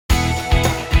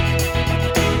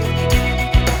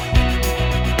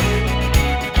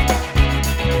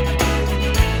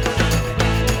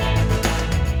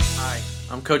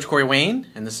Coach Corey Wayne,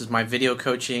 and this is my video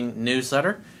coaching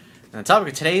newsletter. And the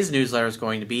topic of today's newsletter is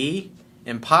going to be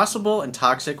impossible and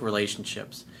toxic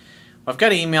relationships. Well, I've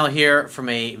got an email here from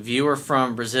a viewer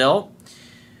from Brazil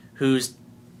who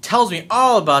tells me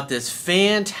all about this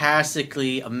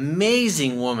fantastically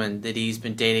amazing woman that he's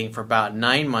been dating for about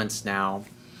 9 months now.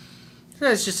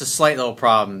 There's just a slight little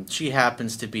problem. She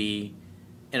happens to be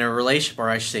in a relationship, or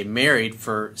I should say married,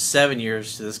 for 7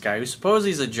 years to this guy who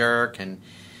supposedly is a jerk, and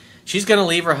she's going to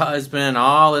leave her husband and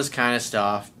all this kind of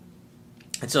stuff.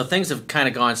 And so things have kind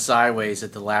of gone sideways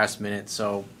at the last minute.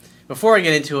 So before I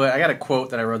get into it, I got a quote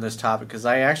that I wrote on this topic because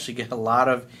I actually get a lot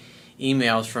of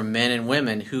emails from men and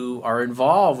women who are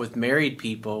involved with married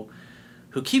people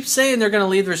who keep saying they're going to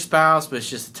leave their spouse, but it's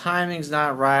just the timing's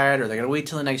not right, or they're going to wait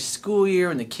till the next school year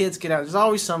when the kids get out. There's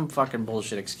always some fucking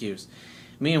bullshit excuse.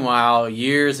 Meanwhile,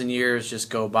 years and years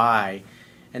just go by,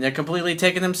 and they're completely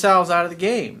taking themselves out of the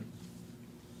game.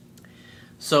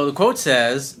 So the quote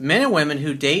says, "Men and women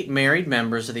who date married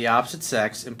members of the opposite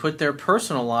sex and put their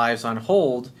personal lives on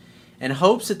hold in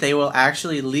hopes that they will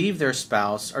actually leave their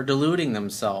spouse are deluding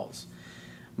themselves.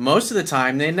 Most of the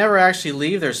time, they never actually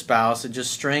leave their spouse and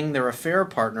just string their affair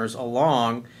partners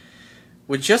along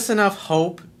with just enough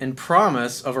hope and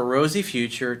promise of a rosy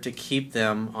future to keep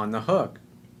them on the hook.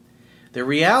 The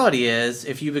reality is,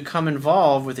 if you become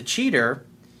involved with a cheater,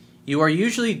 you are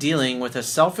usually dealing with a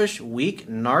selfish, weak,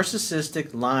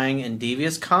 narcissistic, lying, and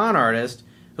devious con artist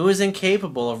who is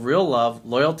incapable of real love,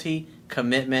 loyalty,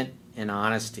 commitment, and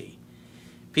honesty.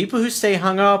 People who stay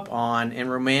hung up on and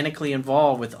romantically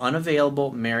involved with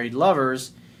unavailable married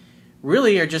lovers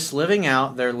really are just living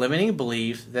out their limiting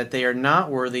belief that they are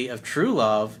not worthy of true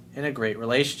love and a great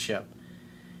relationship.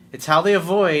 It's how they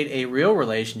avoid a real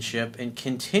relationship and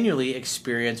continually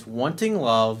experience wanting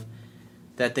love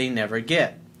that they never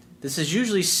get. This is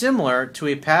usually similar to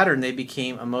a pattern they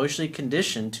became emotionally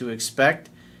conditioned to expect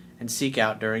and seek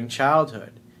out during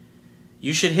childhood.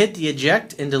 You should hit the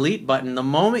eject and delete button the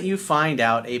moment you find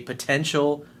out a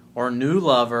potential or new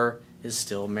lover is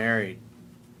still married."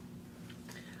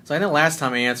 So I know last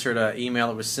time I answered an email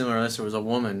that was similar to this, there was a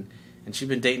woman, and she'd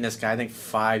been dating this guy, I think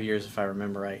 5 years if I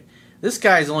remember right. This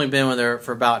guy's only been with her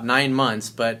for about 9 months,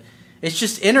 but it's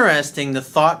just interesting the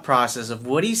thought process of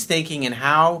what he's thinking and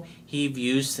how he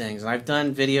views things. And I've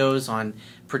done videos on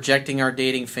projecting our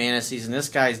dating fantasies, and this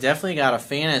guy's definitely got a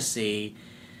fantasy,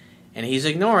 and he's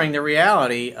ignoring the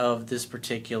reality of this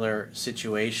particular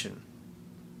situation.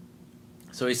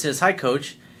 So he says, "Hi,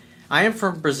 Coach. I am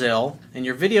from Brazil, and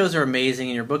your videos are amazing,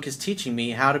 and your book is teaching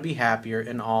me how to be happier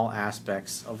in all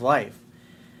aspects of life.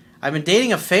 I've been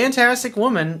dating a fantastic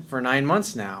woman for 9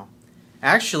 months now.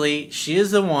 Actually, she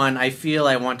is the one I feel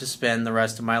I want to spend the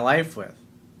rest of my life with.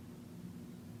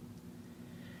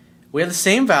 We have the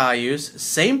same values,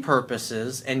 same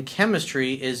purposes, and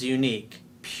chemistry is unique.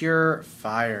 Pure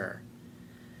fire."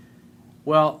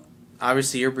 Well,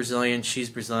 obviously you're Brazilian, she's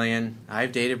Brazilian.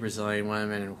 I've dated Brazilian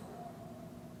women,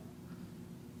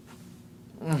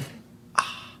 and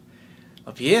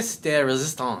a pièce de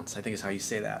résistance, I think is how you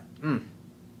say that.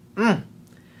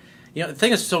 You know, the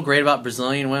thing that's so great about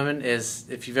Brazilian women is,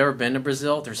 if you've ever been to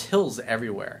Brazil, there's hills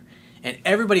everywhere, and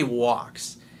everybody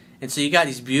walks. And so you got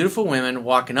these beautiful women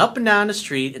walking up and down the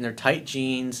street in their tight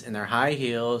jeans and their high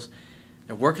heels.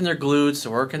 They're working their glutes,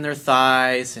 they're working their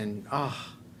thighs, and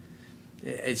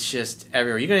it's just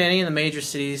everywhere. You go to any of the major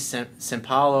cities, São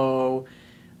Paulo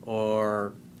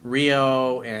or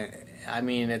Rio, and I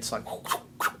mean, it's like,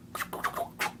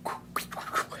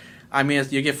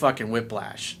 you get fucking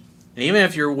whiplash. And even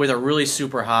if you're with a really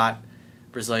super hot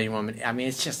Brazilian woman, I mean,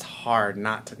 it's just hard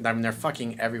not to. I mean, they're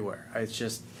fucking everywhere.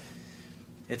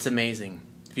 It's amazing.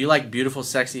 If you like beautiful,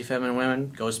 sexy, feminine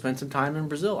women, go spend some time in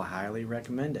Brazil. I highly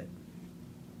recommend it.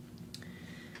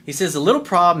 He says, the little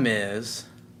problem is,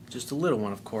 just a little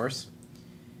one, of course,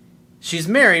 she's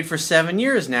married for 7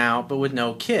 years now, but with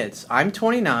no kids. I'm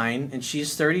 29, and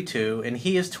she's 32, and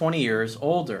he is 20 years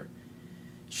older.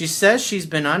 She says she's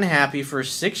been unhappy for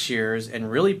 6 years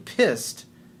and really pissed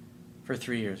for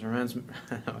 3 years. Reminds me,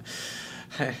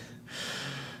 I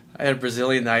had a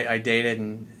Brazilian that I dated,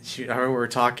 and I remember we were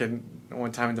talking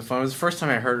one time on the phone. It was the first time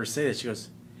I heard her say this. She goes,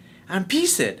 "I'm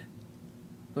pissed." I'm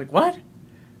like, "What?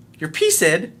 You're pissed?"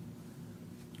 I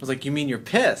was like, "You mean you're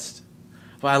pissed?"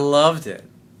 Well, I loved it.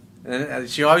 And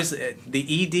she always, the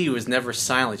ED was never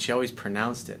silent. She always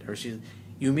pronounced it. Or she's,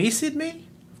 "You missed me?"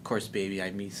 "Of course, baby, I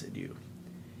missed you."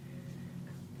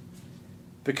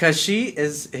 Because she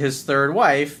is his third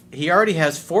wife, he already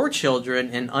has 4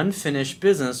 children and unfinished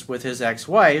business with his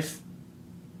ex-wife,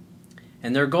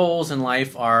 and their goals in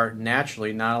life are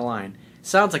naturally not aligned.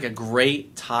 Sounds like a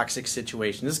great toxic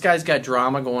situation. This guy's got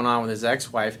drama going on with his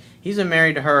ex-wife. He's been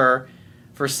married to her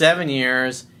for 7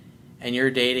 years, and you're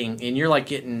dating, and you're like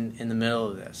getting in the middle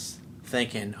of this,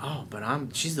 thinking, oh, but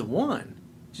she's the one.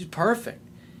 She's perfect.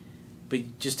 But you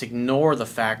just ignore the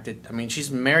fact that, I mean, she's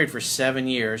been married for 7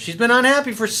 years. She's been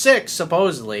unhappy for 6,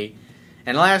 supposedly.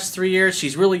 And the last 3 years,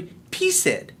 she's really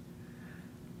pieced.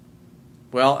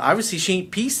 Well, obviously she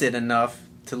ain't pieced enough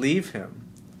to leave him.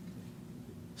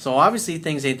 So obviously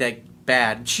things ain't that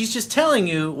bad. She's just telling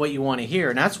you what you want to hear.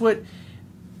 And that's what,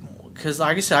 because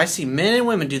like I said, I see men and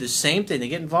women do the same thing. They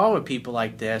get involved with people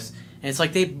like this. And it's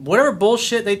like whatever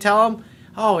bullshit they tell them,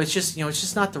 oh, it's just, it's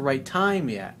just not the right time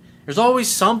yet. There's always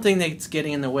something that's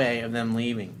getting in the way of them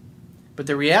leaving. But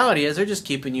the reality is they're just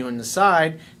keeping you on the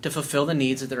side to fulfill the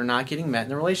needs that are not getting met in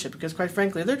the relationship. Because quite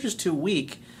frankly, they're just too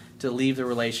weak to leave the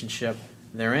relationship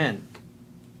they're in.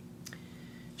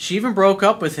 She even broke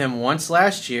up with him once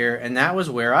last year, and that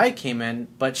was where I came in,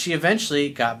 but she eventually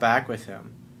got back with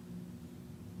him.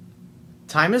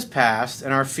 Time has passed,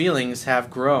 and our feelings have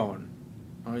grown.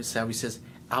 Always how he says,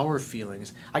 our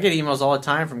feelings. I get emails all the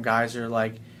time from guys who are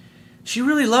like, she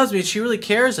really loves me, she really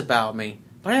cares about me,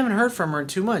 but I haven't heard from her in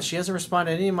 2 months. She hasn't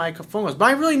responded to any of my phone calls, but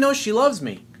I really know she loves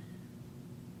me.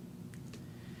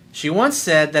 She once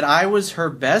said that I was her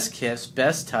best kiss,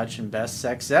 best touch, and best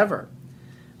sex ever.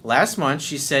 Last month,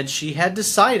 she said she had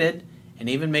decided and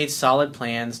even made solid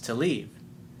plans to leave.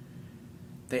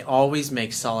 They always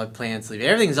make solid plans to leave.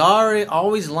 Everything's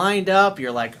always lined up.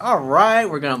 You're like, all right,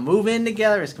 we're going to move in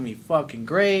together. It's going to be fucking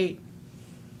great.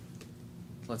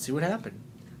 Let's see what happened.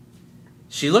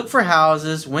 She looked for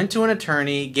houses, went to an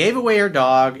attorney, gave away her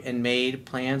dog, and made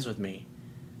plans with me.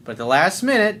 But the last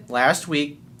minute, last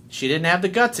week, she didn't have the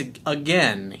guts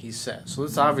again, he says. So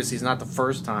this obviously is not the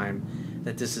first time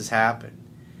that this has happened.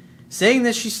 Saying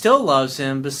that she still loves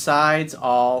him besides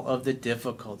all of the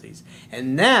difficulties.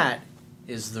 And that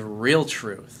is the real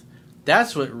truth.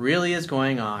 That's what really is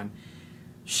going on.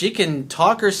 She can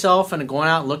talk herself into going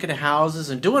out and looking at houses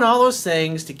and doing all those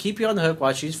things to keep you on the hook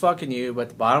while she's fucking you, but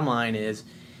the bottom line is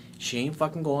she ain't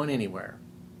fucking going anywhere.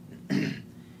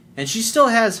 And she still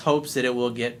has hopes that it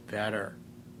will get better.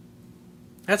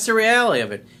 That's the reality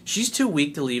of it. She's too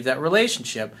weak to leave that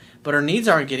relationship, but her needs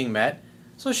aren't getting met,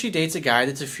 so she dates a guy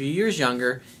that's a few years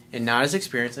younger and not as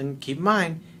experienced. And keep in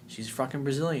mind, she's fucking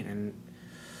Brazilian.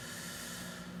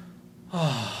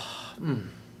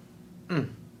 And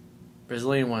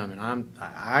Brazilian women.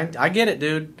 I get it,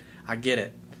 dude. I get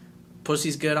it.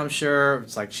 Pussy's good, I'm sure.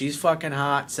 It's like she's fucking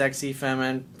hot, sexy,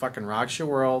 feminine, fucking rocks your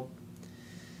world.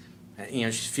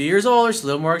 She's a few years older, she's a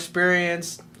little more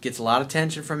experienced, gets a lot of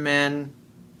attention from men.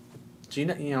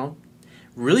 So,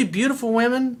 really beautiful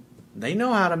women, they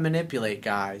know how to manipulate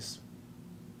guys.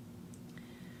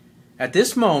 At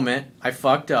this moment, I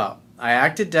fucked up. I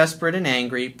acted desperate and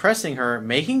angry, pressing her,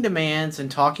 making demands, and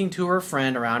talking to her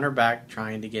friend around her back,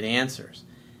 trying to get answers.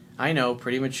 I know,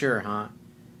 pretty mature, huh?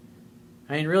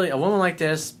 I mean, really, a woman like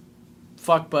this,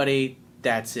 fuck buddy,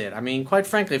 that's it. I mean, quite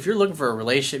frankly, if you're looking for a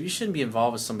relationship, you shouldn't be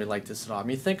involved with somebody like this at all. I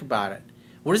mean, think about it.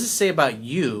 What does it say about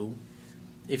you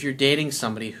if you're dating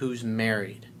somebody who's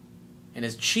married and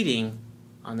is cheating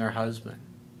on their husband?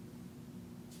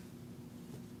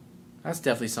 That's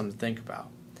definitely something to think about.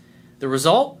 The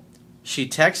result? She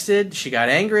texted, she got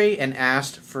angry, and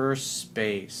asked for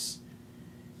space.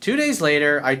 2 days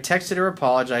later, I texted her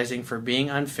apologizing for being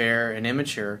unfair and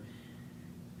immature.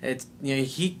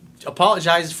 He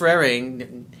apologizes for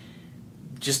everything.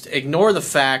 Just ignore the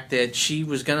fact that she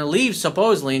was going to leave,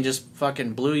 supposedly, and just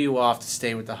fucking blew you off to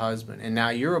stay with the husband. And now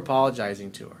you're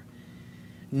apologizing to her.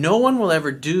 No one will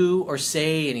ever do or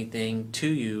say anything to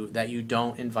you that you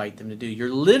don't invite them to do.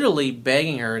 You're literally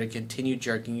begging her to continue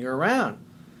jerking you around.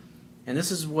 And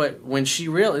this is when she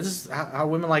realizes, this is how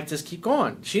women like this keep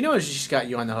going. She knows she's got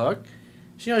you on the hook.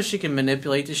 She knows she can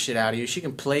manipulate the shit out of you. She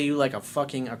can play you like a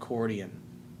fucking accordion.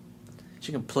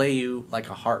 She can play you like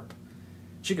a harp.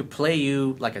 She could play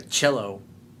you like a cello.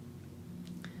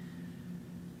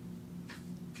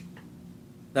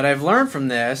 That I've learned from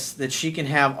this that she can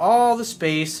have all the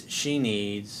space she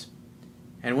needs.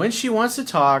 And when she wants to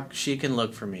talk, she can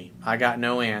look for me. I got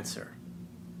no answer.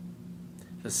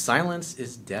 The silence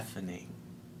is deafening.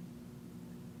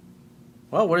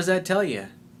 Well, what does that tell you?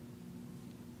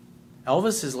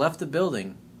 Elvis has left the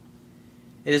building.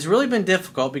 It has really been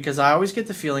difficult because I always get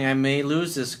the feeling I may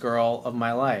lose this girl of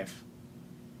my life.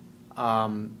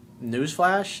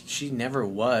 Newsflash, she never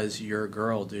was your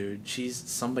girl, dude. She's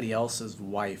somebody else's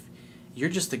wife. You're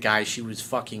just the guy she was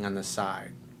fucking on the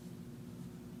side.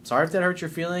 Sorry if that hurt your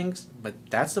feelings, but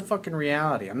that's the fucking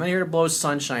reality. I'm not here to blow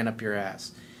sunshine up your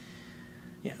ass.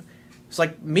 It's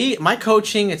like me, my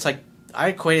coaching, it's like,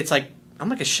 it's like, I'm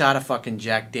like a shot of fucking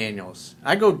Jack Daniels.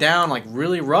 I go down like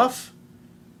really rough,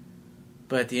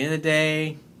 but at the end of the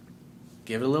day,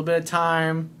 give it a little bit of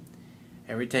time,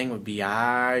 everything would be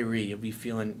irie. You'll be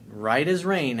feeling right as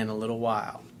rain in a little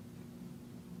while.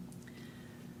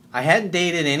 I hadn't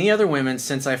dated any other women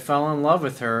since I fell in love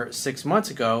with her 6 months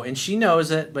ago, and she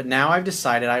knows it, but now I've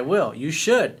decided I will. You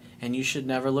should, and you should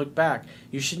never look back.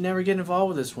 You should never get involved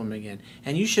with this woman again,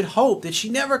 and you should hope that she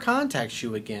never contacts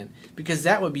you again, because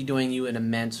that would be doing you an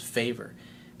immense favor.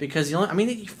 Because,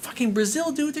 fucking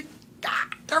Brazil, dude,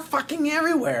 they're fucking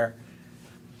everywhere.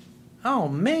 Oh,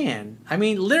 man. I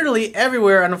mean, literally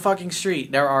everywhere on the fucking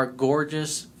street, there are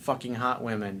gorgeous fucking hot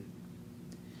women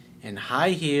in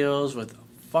high heels with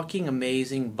fucking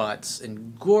amazing butts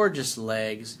and gorgeous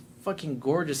legs, fucking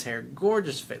gorgeous hair,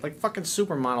 gorgeous face, like fucking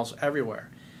supermodels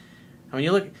everywhere. I mean,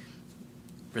 you look,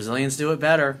 Brazilians do it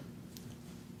better.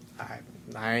 I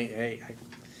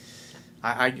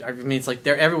mean, it's like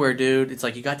they're everywhere, dude. It's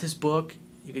like you got this book,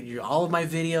 you get all of my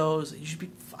videos. You should be,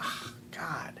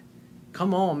 God,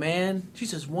 come on, man.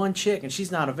 She's just one chick and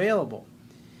she's not available.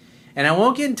 And I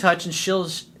won't get in touch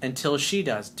until she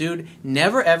does, dude.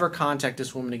 Never ever contact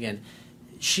this woman again.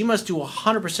 She must do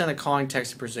 100% of calling,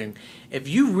 texting, pursuing. If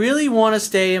you really want to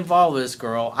stay involved with this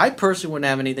girl, I personally wouldn't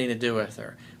have anything to do with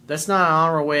her. That's not an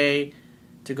honorable way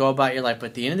to go about your life. But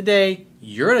at the end of the day,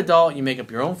 you're an adult. You make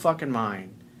up your own fucking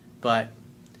mind. But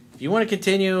if you want to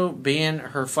continue being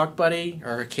her fuck buddy,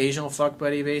 or her occasional fuck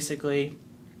buddy, basically,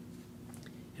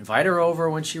 invite her over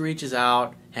when she reaches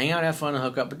out. Hang out, have fun, and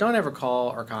hook up. But don't ever call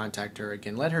or contact her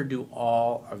again. Let her do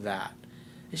all of that.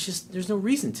 It's just, there's no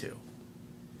reason to.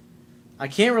 I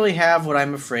can't really have what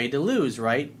I'm afraid to lose,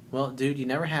 right? Well, dude, you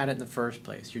never had it in the first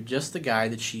place. You're just the guy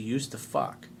that she used to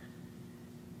fuck.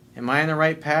 Am I on the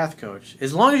right path, coach?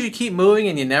 As long as you keep moving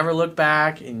and you never look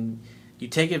back and you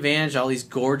take advantage of all these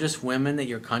gorgeous women that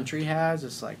your country has,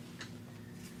 it's like,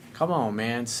 come on,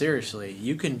 man. Seriously,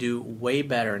 you can do way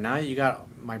better. Now that you got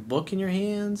my book in your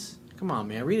hands, come on,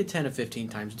 man. Read it 10 to 15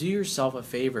 times. Do yourself a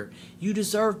favor. You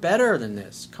deserve better than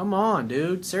this. Come on,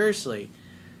 dude. Seriously.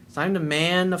 It's time to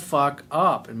man the fuck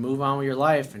up and move on with your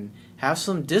life and have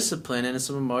some discipline and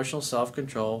some emotional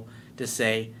self-control to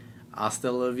say,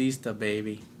 hasta la vista,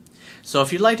 baby. So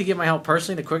if you'd like to get my help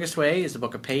personally, the quickest way is to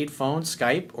book a paid phone,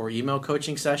 Skype, or email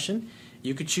coaching session.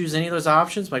 You could choose any of those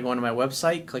options by going to my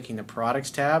website, clicking the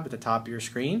products tab at the top of your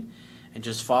screen, and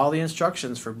just follow the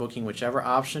instructions for booking whichever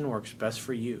option works best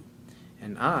for you.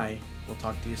 And I will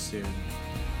talk to you soon.